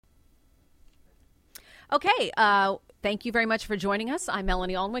Okay, thank you very much for joining us. I'm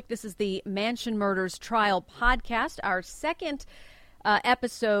Melanie Alnwick. This is the Mansion Murders Trial Podcast, our second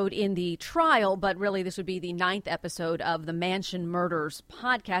episode in the trial, but really this would be the 9th episode of the Mansion Murders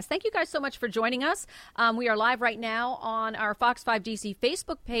Podcast. Thank you guys so much for joining us. We are live right now on our Fox 5 DC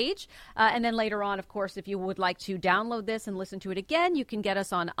Facebook page, and then later on, of course, if you would like to download this and listen to it again, you can get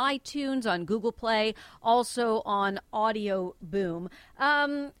us on iTunes, on Google Play, also on Audio Boom.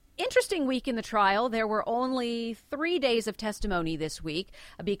 Interesting week in the trial. There were only 3 days of testimony this week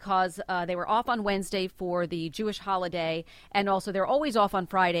because they were off on Wednesday for the Jewish holiday, and also they're always off on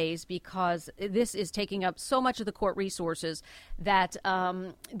Fridays because this is taking up so much of the court resources that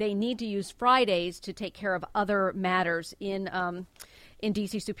they need to use Fridays to take care of other matters in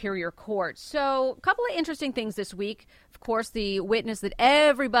D.C. Superior Court. So a couple of interesting things this week. Of course, the witness that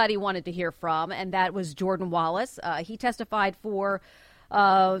everybody wanted to hear from, and that was Jordan Wallace. He testified for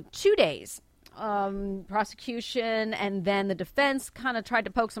 2 days. Prosecution and then the defense kind of tried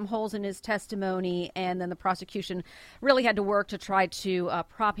to poke some holes in his testimony, and then the prosecution really had to work to try to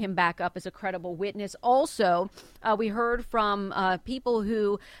prop him back up as a credible witness. Also, we heard from people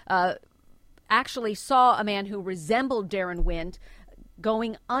who actually saw a man who resembled Daron Wint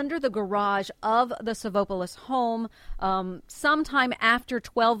going under the garage of the Savopoulos home sometime after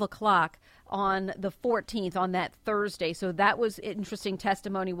 12 o'clock on the 14th, on that Thursday. So that was interesting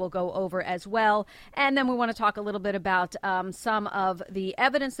testimony we'll go over as well. And then we want to talk a little bit about some of the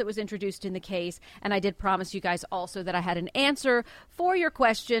evidence that was introduced in the case. And I did promise you guys also that I had an answer for your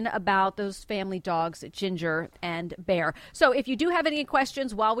question about those family dogs, Ginger and Bear. So if you do have any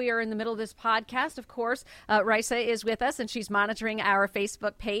questions while we are in the middle of this podcast, of course, Risa is with us and she's monitoring our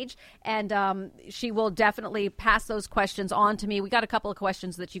Facebook page. And she will definitely pass those questions on to me. We got a couple of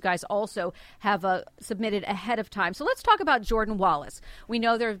questions that you guys also have submitted ahead of time. So let's talk about Jordan Wallace. We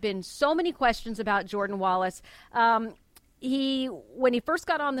know there have been so many questions about Jordan Wallace. When he first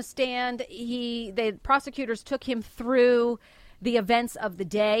got on the stand, the prosecutors took him through the events of the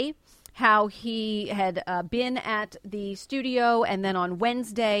day, how he had been at the studio, and then on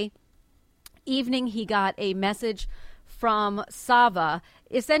Wednesday evening he got a message from Sava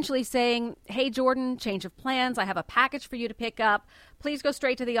essentially saying, "Hey, Jordan, change of plans. I have a package for you to pick up. Please go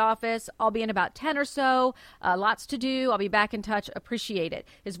straight to the office. I'll be in about 10 or so. Lots to do. I'll be back in touch. Appreciate it."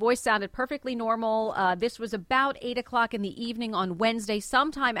 His voice sounded perfectly normal. This was about 8 o'clock in the evening on Wednesday,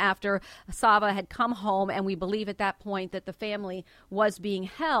 sometime after Sava had come home, and we believe at that point that the family was being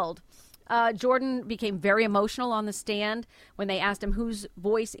held. Jordan became very emotional on the stand. When they asked him whose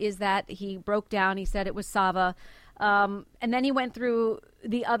voice is that, he broke down. He said it was Sava. And then he went through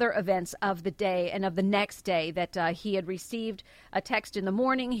the other events of the day and of the next day, that he had received a text in the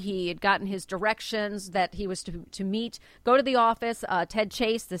morning. He had gotten his directions that he was to meet, go to the office. Ted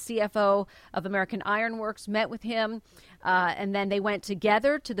Chase, the CFO of American Iron Works, met with him. And then they went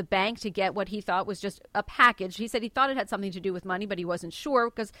together to the bank to get what he thought was just a package. He said he thought it had something to do with money, but he wasn't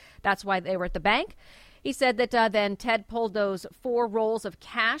sure because that's why they were at the bank. He said that then Ted pulled those 4 rolls of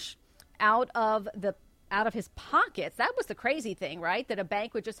cash out of his pockets. That was the crazy thing, right? That a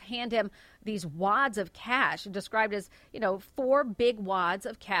bank would just hand him these wads of cash, described as, 4 big wads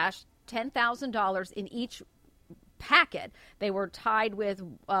of cash, $10,000 in each packet. They were tied with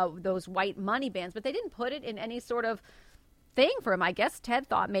those white money bands, but they didn't put it in any sort of thing for him. I guess Ted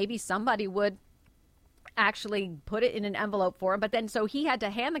thought maybe somebody would actually put it in an envelope for him, but then so he had to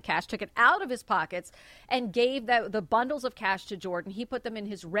hand the cash, took it out of his pockets, and gave the bundles of cash to Jordan. He put them in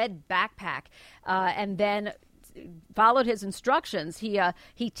his red backpack, and then followed his instructions. He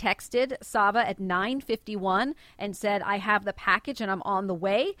texted Sava at 9:51 and said, "I have the package and I'm on the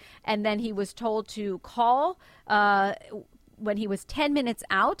way." And then he was told to call when he was 10 minutes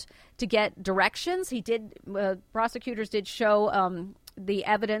out to get directions. Prosecutors did show the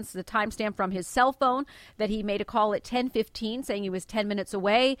evidence, the timestamp from his cell phone, that he made a call at 10:15 saying he was 10 minutes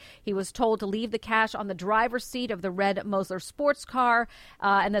away. He was told to leave the cash on the driver's seat of the red Mosler sports car,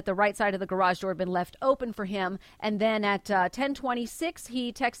 and that the right side of the garage door had been left open for him. And then at 10:26,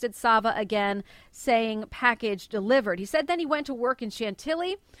 he texted Sava again saying package delivered. He said then he went to work in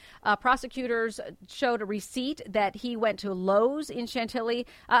Chantilly. Prosecutors showed a receipt that he went to Lowe's in Chantilly.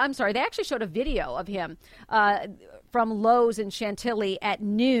 They actually showed a video of him from Lowe's in Chantilly at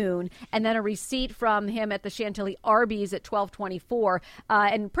noon, and then a receipt from him at the Chantilly Arby's at 12:24,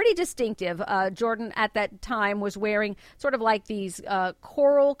 and pretty distinctive. Jordan at that time was wearing sort of like these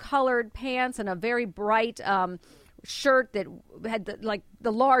coral-colored pants and a very bright shirt that had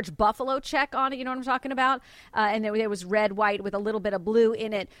the large buffalo check on it. You know what I'm talking about? And there was red, white with a little bit of blue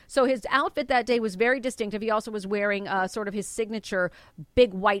in it. So his outfit that day was very distinctive. He also was wearing sort of his signature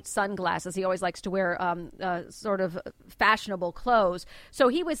big white sunglasses. He always likes to wear sort of fashionable clothes. So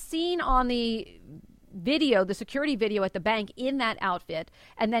he was seen on the video, the security video at the bank, in that outfit.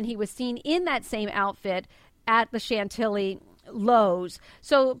 And then he was seen in that same outfit at the Chantilly Lowe's.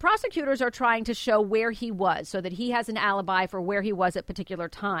 So prosecutors are trying to show where he was so that he has an alibi for where he was at particular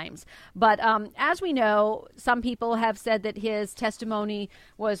times. But as we know, some people have said that his testimony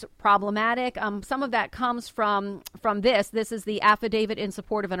was problematic. Some of that comes from this. This is the affidavit in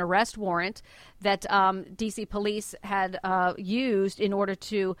support of an arrest warrant that D.C. police had used in order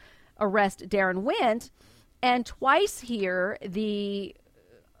to arrest Daron Wint. And twice here, the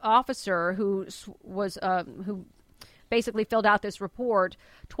officer who basically filled out this report,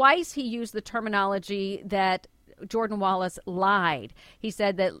 twice he used the terminology that Jordan Wallace lied. He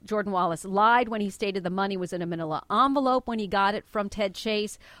said that Jordan Wallace lied when he stated the money was in a manila envelope when he got it from Ted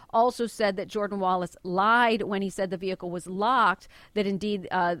Chase. Also said that Jordan Wallace lied when he said the vehicle was locked, that indeed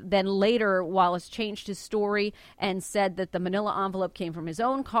then later Wallace changed his story and said that the manila envelope came from his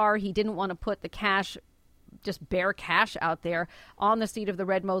own car. He didn't want to put the cash, just bare cash out there on the seat of the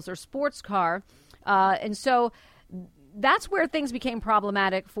red Mosler sports car. And so that's where things became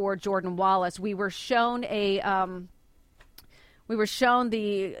problematic for Jordan Wallace. We were shown the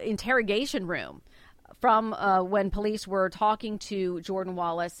interrogation room from when police were talking to Jordan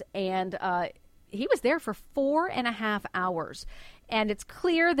Wallace, and he was there for 4.5 hours. And it's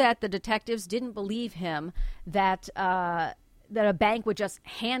clear that the detectives didn't believe him that a bank would just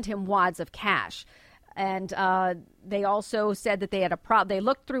hand him wads of cash. And they also said that they had they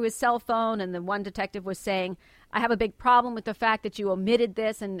looked through his cell phone, and the one detective was saying, I have a big problem with the fact that you omitted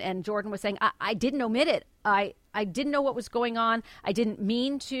this. And Jordan was saying, I didn't omit it. I didn't know what was going on. I didn't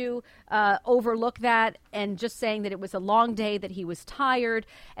mean to overlook that, and just saying that it was a long day, that he was tired.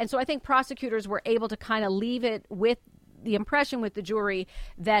 And so I think prosecutors were able to kind of leave it with the impression with the jury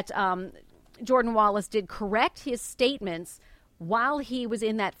that Jordan Wallace did correct his statements while he was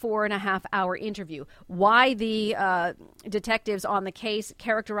in that 4.5 hour interview. Why the detectives on the case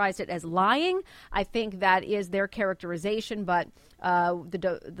characterized it as lying, I think that is their characterization, but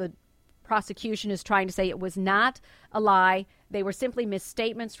the prosecution is trying to say it was not a lie. They were simply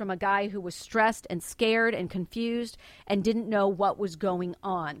misstatements from a guy who was stressed and scared and confused and didn't know what was going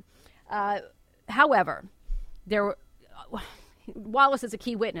on. However, Wallace is a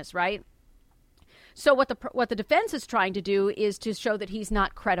key witness, right? So what the defense is trying to do is to show that he's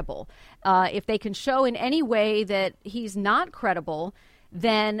not credible. If they can show in any way that he's not credible,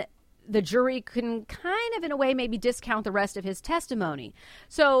 then the jury can kind of, in a way, maybe discount the rest of his testimony.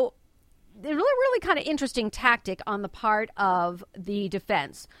 So there's really kind of interesting tactic on the part of the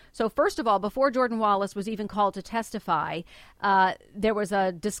defense. So first of all, before Jordan Wallace was even called to testify, there was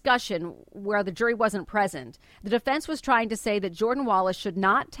a discussion where the jury wasn't present. The defense was trying to say that Jordan Wallace should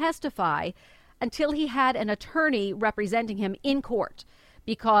not testify until he had an attorney representing him in court,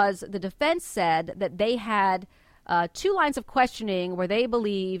 because the defense said that they had 2 lines of questioning where they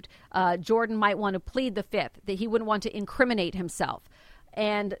believed Jordan might want to plead the fifth, that he wouldn't want to incriminate himself.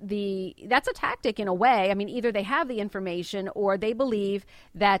 And that's a tactic in a way. I mean, either they have the information or they believe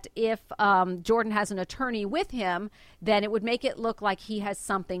that if Jordan has an attorney with him, then it would make it look like he has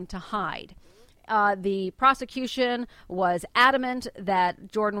something to hide. The prosecution was adamant that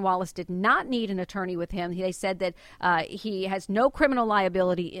Jordan Wallace did not need an attorney with him. They said that he has no criminal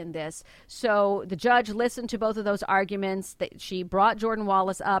liability in this. So the judge listened to both of those arguments. That she brought Jordan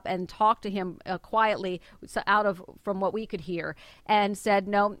Wallace up and talked to him quietly from what we could hear, and said,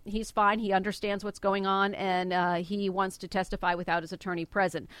 no, he's fine. He understands what's going on, and he wants to testify without his attorney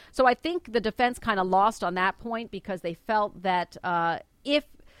present. So I think the defense kind of lost on that point, because they felt that if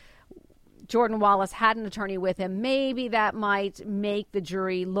Jordan Wallace had an attorney with him, maybe that might make the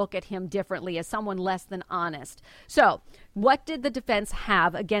jury look at him differently as someone less than honest. So what did the defense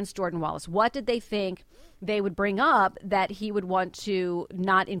have against Jordan Wallace? What did they think they would bring up that he would want to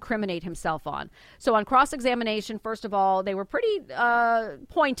not incriminate himself on? So on cross-examination, first of all, they were pretty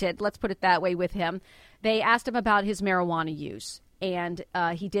pointed, let's put it that way, with him. They asked him about his marijuana use, and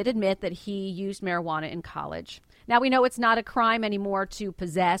he did admit that he used marijuana in college. Now, we know it's not a crime anymore to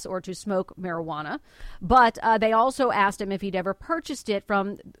possess or to smoke marijuana, but they also asked him if he'd ever purchased it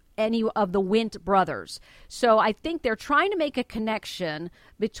from any of the Wint brothers. So I think they're trying to make a connection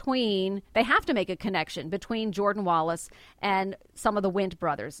between Jordan Wallace and some of the Wint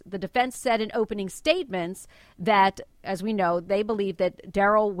brothers. The defense said in opening statements that, as we know, they believe that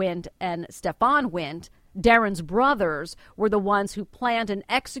Daron Wint and Stephon Wint Daron's brothers were the ones who planned and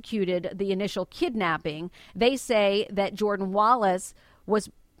executed the initial kidnapping. They say that Jordan Wallace was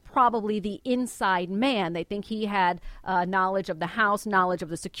probably the inside man. They think he had knowledge of the house, knowledge of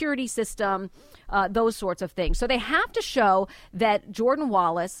the security system, those sorts of things. So they have to show that Jordan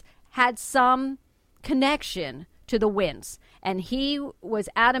Wallace had some connection to the Wints. And he was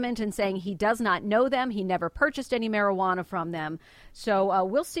adamant in saying he does not know them. He never purchased any marijuana from them. So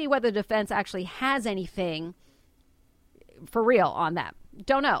we'll see whether the defense actually has anything for real on that.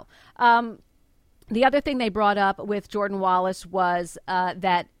 Don't know. The other thing they brought up with Jordan Wallace was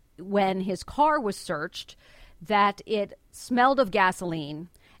that when his car was searched, that it smelled of gasoline.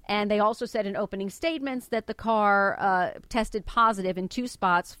 And they also said in opening statements that the car tested positive in 2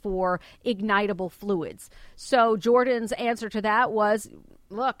 spots for ignitable fluids. So Jordan's answer to that was,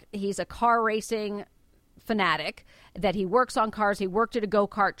 look, he's a car racing fanatic, that he works on cars. He worked at a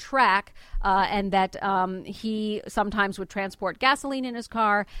go-kart track, and that he sometimes would transport gasoline in his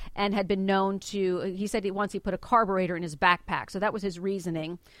car and had been known to, he said once he put a carburetor in his backpack. So that was his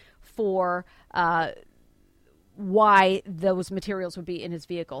reasoning for why those materials would be in his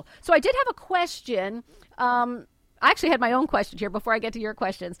vehicle. So I did have a question. I actually had my own question here before I get to your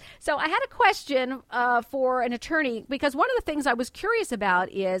questions. So I had a question for an attorney, because one of the things I was curious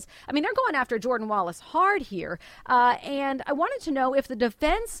about is, I mean, they're going after Jordan Wallace hard here. And I wanted to know if the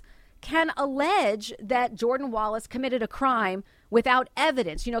defense can allege that Jordan Wallace committed a crime without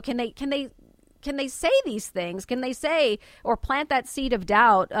evidence. You know, can they say these things? Can they say or plant that seed of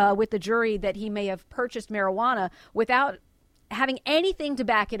doubt with the jury that he may have purchased marijuana without having anything to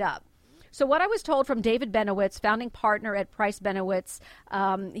back it up? So what I was told from David Benowitz, founding partner at Price Benowitz,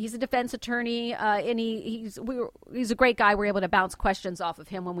 he's a defense attorney, and he's a great guy. We're able to bounce questions off of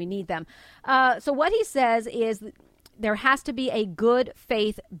him when we need them. So what he says is there has to be a good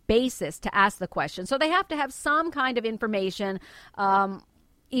faith basis to ask the question. So they have to have some kind of information,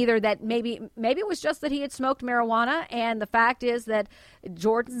 either that maybe it was just that he had smoked marijuana, and the fact is that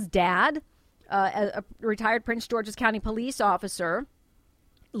Jordan's dad, a retired Prince George's County police officer,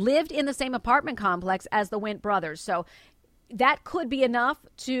 lived in the same apartment complex as the Wint brothers. So that could be enough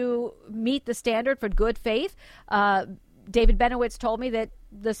to meet the standard for good faith. David Benowitz told me that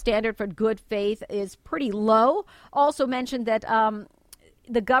the standard for good faith is pretty low. Also mentioned that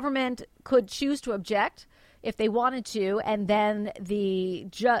the government could choose to object if they wanted to, and then the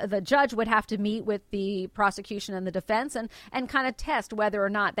judge would have to meet with the prosecution and the defense and kind of test whether or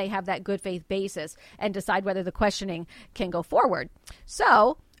not they have that good faith basis and decide whether the questioning can go forward.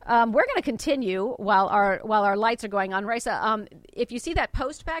 So we're going to continue while our lights are going on. Raisa, if you see that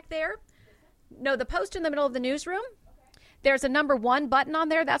post back there, no, the post in the middle of the newsroom, there's a number 1 button on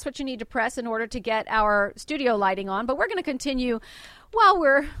there. That's what you need to press in order to get our studio lighting on. But we're going to continue while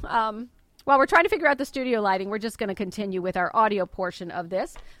we're trying to figure out the studio lighting. We're just going to continue with our audio portion of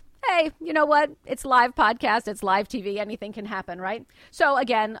this. Hey, you know what? It's live podcast. It's live TV. Anything can happen, right? So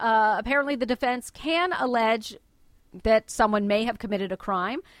again, apparently the defense can allege that someone may have committed a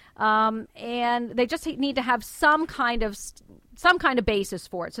crime, and they just need to have some kind of basis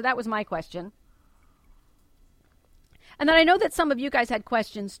for it. So that was my question. And then I know that some of you guys had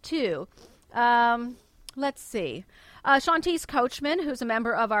questions too. Let's see. Shantice Coachman, who's a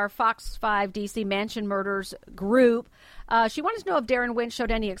member of our Fox 5 DC Mansion Murders group, she wanted to know if Daron Wint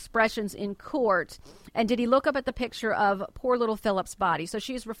showed any expressions in court, and did he look up at the picture of poor little Philip's body. So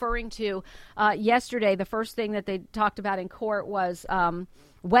she's referring to yesterday, the first thing that they talked about in court was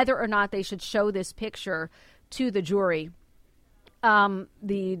whether or not they should show this picture to the jury.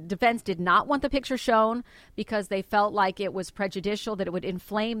 The defense did not want the picture shown because they felt like it was prejudicial, that it would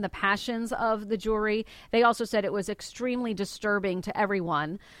inflame the passions of the jury. They also said it was extremely disturbing to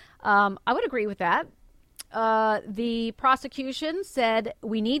everyone. I would agree with that. The prosecution said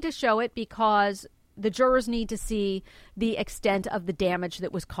we need to show it because the jurors need to see the extent of the damage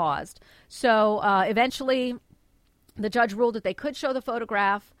that was caused. So eventually the judge ruled that they could show the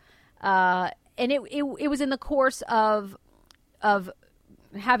photograph, and it was in the course of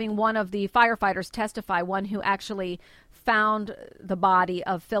having one of the firefighters testify, one who actually found the body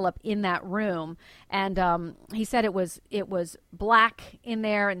of Philip in that room. And he said it was black in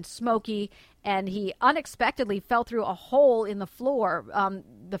there and smoky, and he unexpectedly fell through a hole in the floor.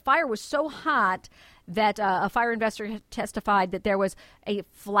 The fire was so hot that a fire investigator testified that there was a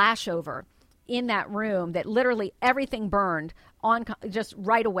flashover in that room, that literally everything burned on just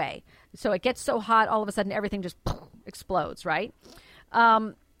right away. So it gets so hot, all of a sudden everything just explodes, right?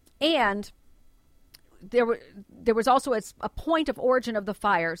 And there was also a point of origin of the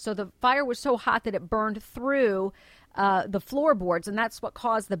fire. So the fire was so hot that it burned through the floorboards, and that's what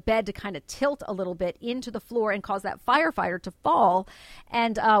caused the bed to kind of tilt a little bit into the floor and caused that firefighter to fall.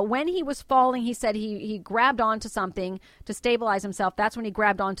 And when he was falling, he said he grabbed onto something to stabilize himself. That's when he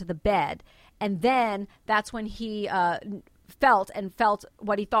grabbed onto the bed. And then that's when he felt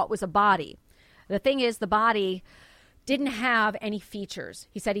what he thought was a body. The thing is, the body didn't have any features.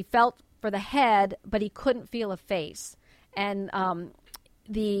 He said he felt for the head, but he couldn't feel a face. And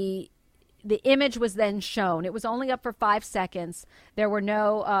the image was then shown. It was only up for 5 seconds. There were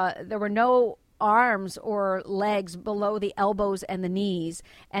no arms or legs below the elbows and the knees,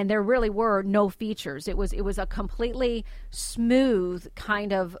 and there really were no features. It was a completely smooth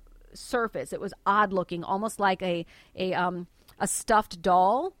kind of surface. It was odd looking, almost like a stuffed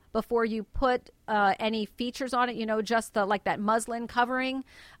doll before you put any features on it. Just like that muslin covering.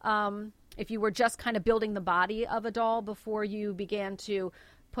 If you were just kind of building the body of a doll before you began to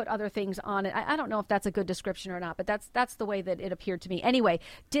put other things on it. I don't know if that's a good description or not, but that's the way that it appeared to me. Anyway,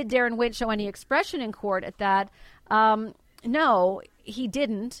 did Daron Wint show any expression in court at that? No, he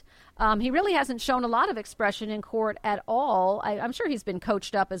didn't. He really hasn't shown a lot of expression in court at all. I'm sure he's been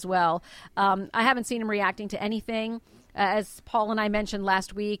coached up as well. I haven't seen him reacting to anything. As Paul and I mentioned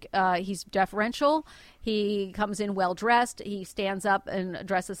last week, he's deferential. He comes in well-dressed. He stands up and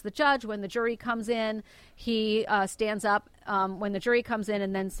addresses the judge. When the jury comes in, he stands up when the jury comes in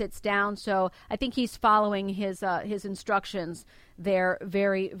and then sits down. So I think he's following his instructions there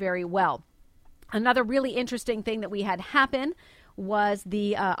very, very well. Another really interesting thing that we had happen was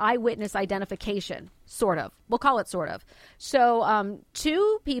the eyewitness identification, sort of. We'll call it sort of. So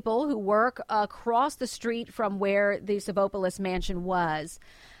two people who work across the street from where the Savopoulos mansion was.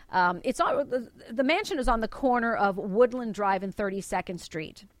 The mansion is on the corner of Woodland Drive and 32nd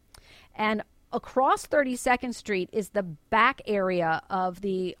Street. And across 32nd Street is the back area of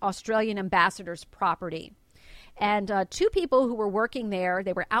the Australian ambassador's property. And two people who were working there,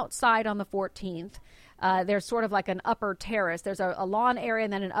 they were outside on the 14th. There's sort of like an upper terrace. There's a lawn area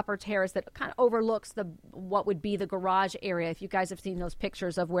and then an upper terrace that kind of overlooks what would be the garage area. If you guys have seen those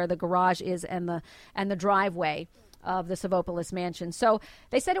pictures of where the garage is and the driveway of the Savopoulos mansion. So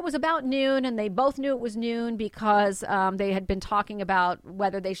they said it was about noon, and they both knew it was noon because they had been talking about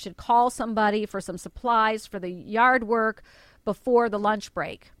whether they should call somebody for some supplies for the yard work before the lunch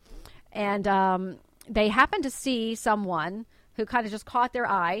break. And they happened to see someone who kind of just caught their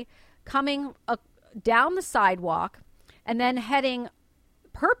eye coming down the sidewalk and then heading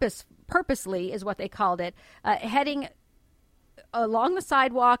purposely is what they called it, heading along the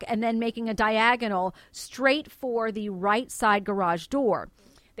sidewalk and then making a diagonal straight for the right side garage door.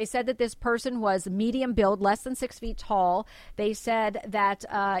 They said that this person was medium build, less than 6 feet tall. They said that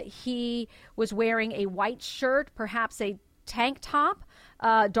he was wearing a white shirt, perhaps a tank top,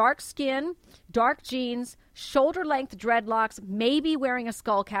 dark skin, dark jeans, shoulder-length dreadlocks, maybe wearing a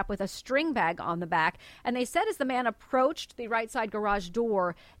skull cap with a string bag on the back. And they said as the man approached the right side garage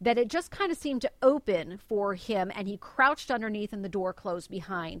door that it just kind of seemed to open for him, and he crouched underneath and the door closed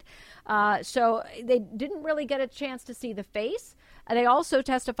behind. So they didn't really get a chance to see the face. They also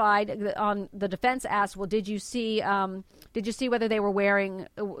testified on the defense asked, well, did you see whether they were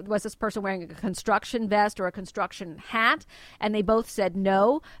was this person wearing a construction vest or a construction hat? And they both said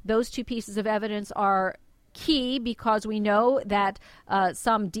no. Those two pieces of evidence are key because we know that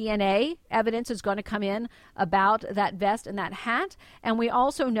some DNA evidence is going to come in about that vest and that hat. And we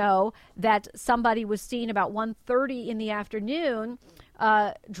also know that somebody was seen about 1:30 in the afternoon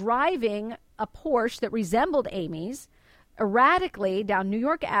driving a Porsche that resembled Amy's erratically down New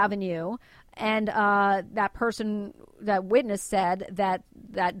York Avenue, and that witness said that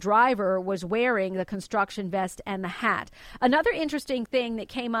that driver was wearing the construction vest and the hat. Another interesting thing that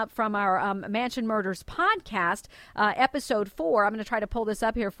came up from our Mansion Murders podcast, episode 4, I'm going to try to pull this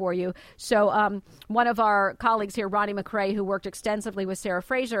up here for you. So one of our colleagues here, Ronnie McRae, who worked extensively with Sarah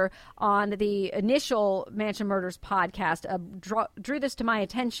Fraser on the initial Mansion Murders podcast, drew this to my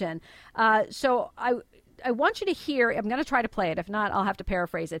attention. So I want you to hear, I'm going to try to play it. If not, I'll have to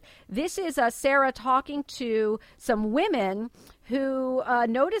paraphrase it. This is Sarah talking to some women who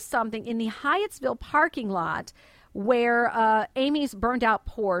noticed something in the Hyattsville parking lot where Amy's burned out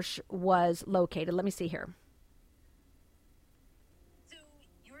Porsche was located. Let me see here. So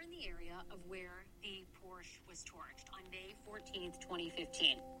you're in the area of where the Porsche was torched on May 14th,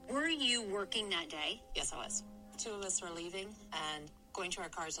 2015. Were you working that day? Yes, I was. Two of us were leaving and going to our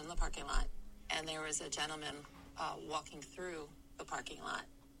cars in the parking lot. And there was a gentleman walking through the parking lot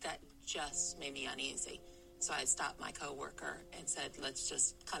that just made me uneasy. So I stopped my coworker and said, let's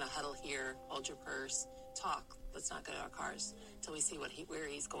just kind of huddle here, hold your purse, talk. Let's not go to our cars until we see where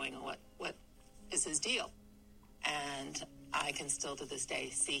he's going and what is his deal. And I can still to this day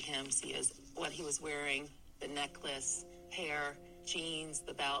see what he was wearing, the necklace, hair, jeans,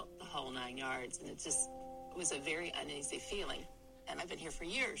 the belt, the whole 9 yards. And it was a very uneasy feeling. And I've been here for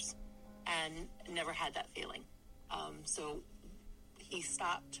years and never had that feeling. So he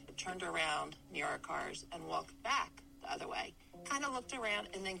stopped, turned around near our cars, and walked back the other way. Kind of looked around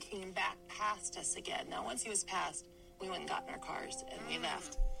and then came back past us again. Now, once he was past, we went and got in our cars and we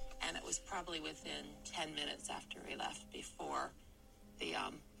left. And it was probably within 10 minutes after we left before the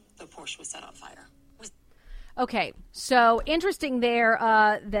Porsche was set on fire. Okay, so interesting there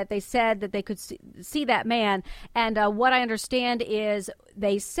that they said that they could see that man. And what I understand is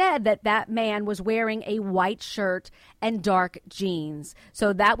they said that man was wearing a white shirt and dark jeans.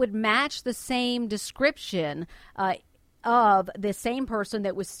 So that would match the same description of the same person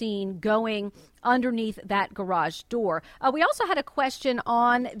that was seen going underneath that garage door. We also had a question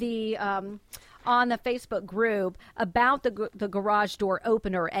on the Facebook group about the garage door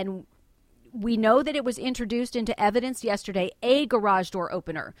opener, and we know that it was introduced into evidence yesterday, a garage door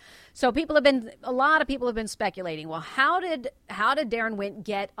opener. So a lot of people have been speculating, well, how did Daron Wint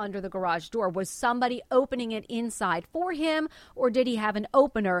get under the garage door? Was somebody opening it inside for him, or did he have an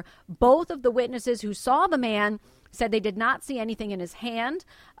opener? Both of the witnesses who saw the man said they did not see anything in his hand.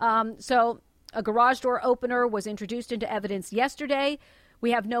 So a garage door opener was introduced into evidence yesterday.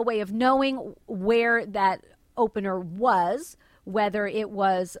 We have no way of knowing where that opener was, whether it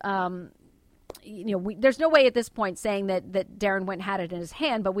was there's no way at this point saying that Daron Wint had it in his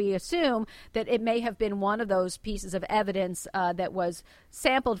hand, but we assume that it may have been one of those pieces of evidence that was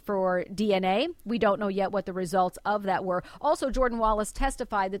sampled for DNA. We don't know yet what the results of that were. Also, Jordan Wallace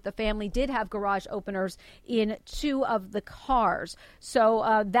testified that the family did have garage openers in 2 of the cars.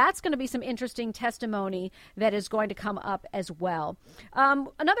 So that's going to be some interesting testimony that is going to come up as well.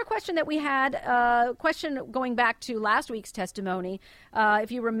 Another question that we had, question going back to last week's testimony,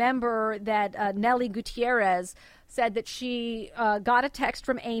 if you remember that Nellie Gutierrez said that she got a text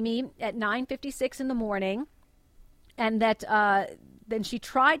from Amy at 9:56 in the morning, and that then she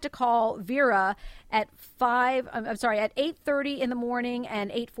tried to call Vera at 8:30 in the morning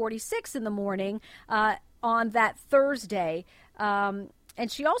and 8:46 in the morning on that Thursday. And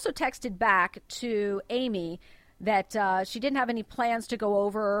she also texted back to Amy that she didn't have any plans to go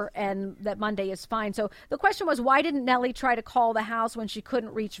over and that Monday is fine. So the question was, why didn't Nellie try to call the house when she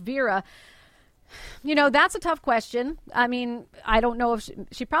couldn't reach Vera? That's a tough question. I mean, I don't know if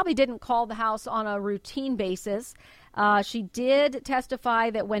she probably didn't call the house on a routine basis. She did testify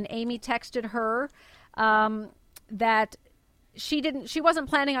that when Amy texted her, that she wasn't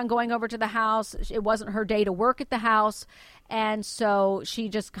planning on going over to the house. It wasn't her day to work at the house. And so she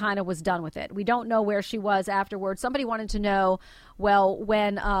just kind of was done with it. We don't know where she was afterwards. Somebody wanted to know, well,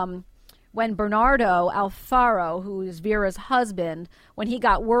 when Bernardo Alfaro, who is Vera's husband, when he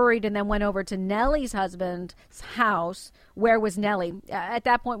got worried and then went over to Nellie's husband's house, where was Nellie? At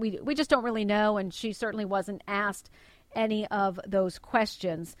that point, we just don't really know, and she certainly wasn't asked any of those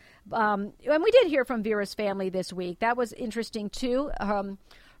questions. And we did hear from Vera's family this week. That was interesting, too.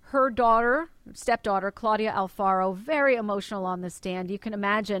 Her stepdaughter, Claudia Alfaro, very emotional on the stand. You can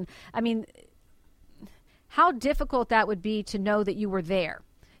imagine, I mean, how difficult that would be to know that you were there.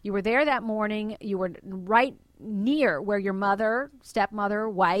 You were there that morning. You were right near where your mother, stepmother,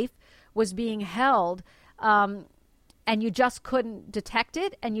 wife was being held, and you just couldn't detect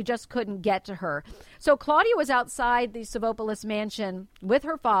it, and you just couldn't get to her. So Claudia was outside the Savopoulos mansion with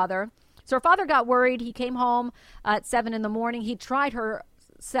her father. So her father got worried. He came home at 7 in the morning. He tried her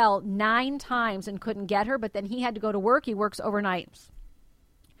cell 9 times and couldn't get her, but then he had to go to work. He works overnight.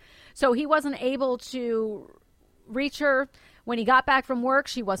 So he wasn't able to reach her. When he got back from work,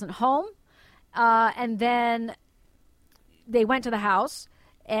 she wasn't home. And then they went to the house,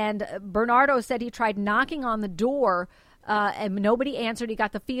 and Bernardo said he tried knocking on the door, and nobody answered. He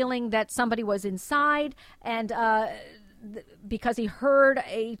got the feeling that somebody was inside, and because he heard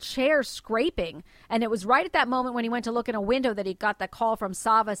a chair scraping. And it was right at that moment when he went to look in a window that he got the call from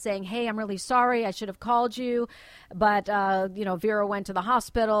Sava saying, hey, I'm really sorry. I should have called you. But, Vera went to the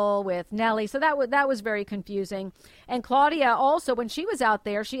hospital with Nellie. So that was very confusing. And Claudia also, when she was out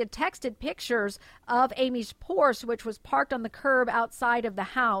there, she had texted pictures of Amy's Porsche, which was parked on the curb outside of the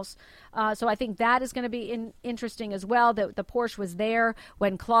house. So I think that is going to be interesting as well, that the Porsche was there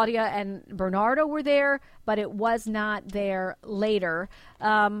when Claudia and Bernardo were there, but it was not there later.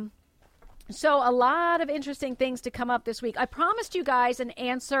 So a lot of interesting things to come up this week. I promised you guys an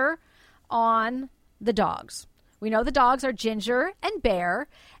answer on the dogs. We know the dogs are Ginger and Bear.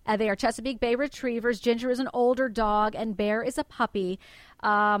 They are Chesapeake Bay Retrievers. Ginger is an older dog, and Bear is a puppy.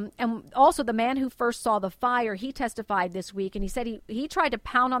 And also the man who first saw the fire, he testified this week, and he said he tried to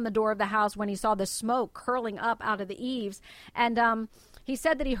pound on the door of the house when he saw the smoke curling up out of the eaves. And he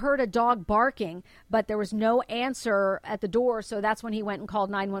said that he heard a dog barking, but there was no answer at the door. So that's when he went and called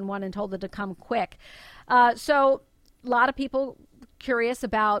 911 and told them to come quick. So a lot of people curious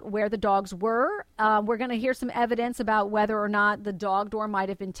about where the dogs were. We're going to hear some evidence about whether or not the dog door might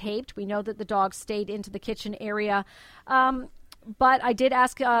have been taped. We know that the dog stayed into the kitchen area. But I did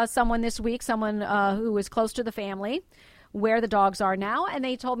ask someone this week, someone who is close to the family, where the dogs are now. And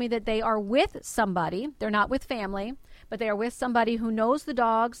they told me that they are with somebody. They're not with family, but they are with somebody who knows the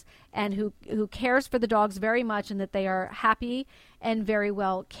dogs and who cares for the dogs very much, and that they are happy and very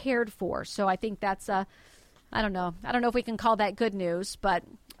well cared for. So I think that's I don't know if we can call that good news, but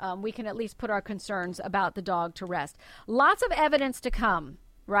we can at least put our concerns about the dog to rest. Lots of evidence to come,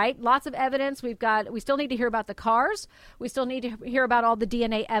 right? Lots of evidence. We still need to hear about the cars. We still need to hear about all the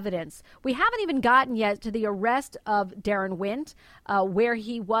DNA evidence. We haven't even gotten yet to the arrest of Daron Wint, where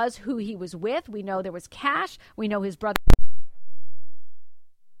he was, who he was with. We know there was cash. We know his brother.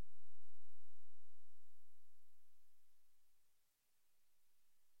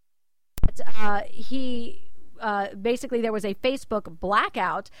 Basically, there was a Facebook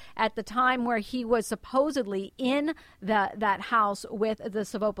blackout at the time where he was supposedly in that house with the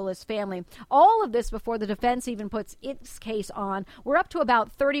Savopoulos family. All of this before the defense even puts its case on. We're up to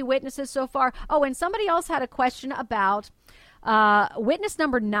about 30 witnesses so far. Oh, and somebody else had a question about witness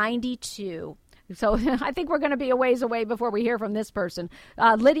number 92. So I think we're going to be a ways away before we hear from this person.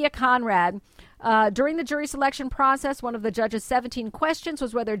 Lydia Conrad. During the jury selection process, one of the judge's 17 questions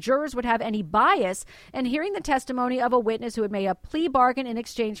was whether jurors would have any bias in hearing the testimony of a witness who had made a plea bargain in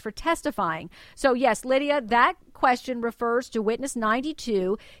exchange for testifying. So, yes, Lydia, that question refers to witness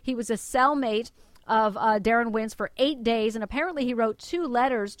 92. He was a cellmate of Daron Wint for 8 days, and apparently he wrote 2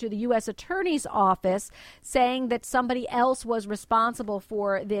 letters to the U.S. Attorney's Office saying that somebody else was responsible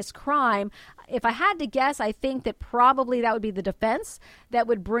for this crime. If I had to guess, I think that probably that would be the defense that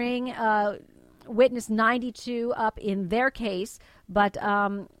would bring witness 92 up in their case, but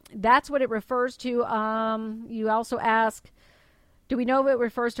that's what it refers to. You also ask, do we know if it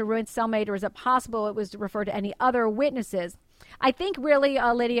refers to Wint's cellmate, or is it possible it was to refer to any other witnesses? I think really,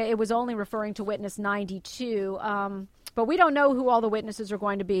 Lydia, it was only referring to witness 92, but we don't know who all the witnesses are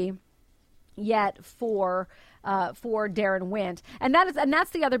going to be yet for Daron Wint. And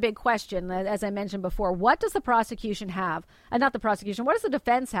that's the other big question, as I mentioned before. What does the prosecution have? Not the prosecution. What does the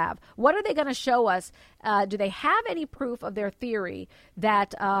defense have? What are they going to show us? Do they have any proof of their theory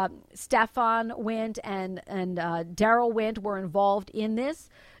that Stefan Wint and Daron Wint were involved in this?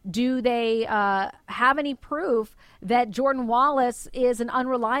 Do they have any proof that Jordan Wallace is an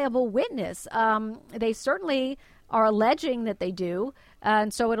unreliable witness? They certainly are alleging that they do.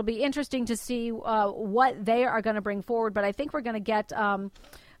 And so it'll be interesting to see what they are going to bring forward. But I think we're going to get,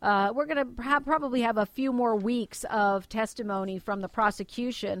 we're going to probably have a few more weeks of testimony from the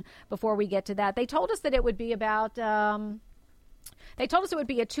prosecution before we get to that. They told us that it would be about, they told us it would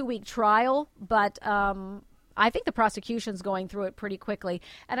be a 2-week trial, but I think the prosecution's going through it pretty quickly.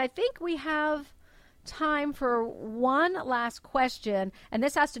 And I think we have time for one last question, and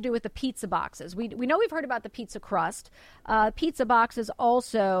this has to do with the pizza boxes. We know we've heard about the pizza crust. Pizza boxes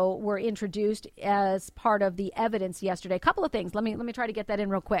also were introduced as part of the evidence yesterday. A couple of things. Let me try to get that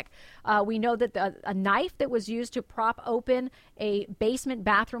in real quick. We know that a knife that was used to prop open a basement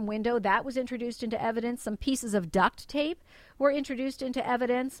bathroom window, that was introduced into evidence. Some pieces of duct tape were introduced into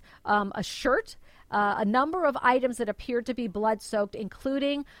evidence. A shirt, a number of items that appeared to be blood-soaked,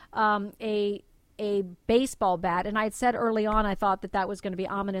 including a baseball bat. And I had said early on I thought that was going to be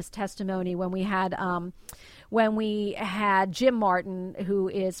ominous testimony when we had Jim Martin, who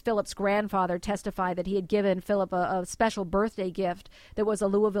is Philip's grandfather, testify that he had given Philip a special birthday gift that was a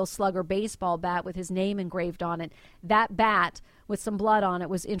Louisville Slugger baseball bat with his name engraved on it. That bat with some blood on it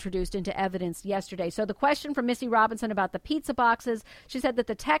was introduced into evidence yesterday. So the question from Missy Robinson about the pizza boxes, she said that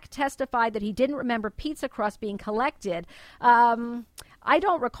the tech testified that he didn't remember pizza crust being collected. I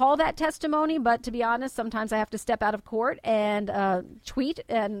don't recall that testimony, but to be honest, sometimes I have to step out of court and tweet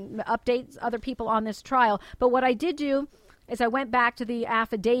and update other people on this trial. But what I did do is I went back to the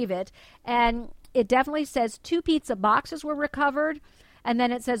affidavit, and it definitely says 2 pizza boxes were recovered, And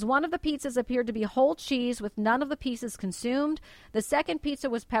then it says one of the pizzas appeared to be whole cheese with none of the pieces consumed. The second pizza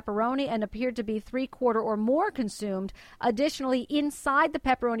was pepperoni and appeared to be 3/4 or more consumed. Additionally, inside the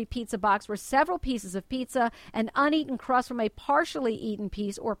pepperoni pizza box were several pieces of pizza and uneaten crust from a partially eaten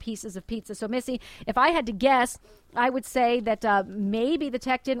piece or pieces of pizza. So, Missy, if I had to guess, I would say that maybe the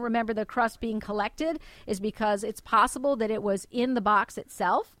tech didn't remember the crust being collected is because it's possible that it was in the box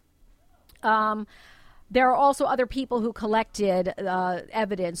itself. There are also other people who collected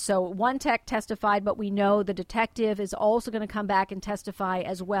evidence. So one tech testified, but we know the detective is also going to come back and testify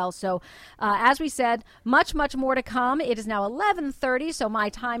as well. So as we said, much, much more to come. It is now 11:30, so my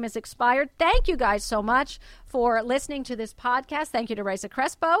time has expired. Thank you guys so much for listening to this podcast. Thank you to Raisa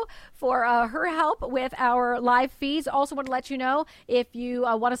Crespo for her help with our live feeds. Also want to let you know, if you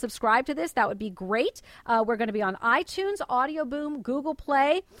want to subscribe to this, that would be great. We're going to be on iTunes, Audio Boom, Google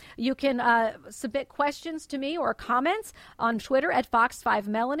Play. You can submit questions to me or comments on Twitter at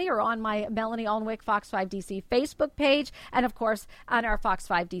Fox5Melanie or on my Melanie Alnwick Fox 5 DC Facebook page, and of course on our Fox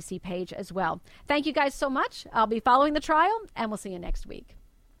 5 DC page as well. Thank you guys so much. I'll be following the trial, and we'll see you next week.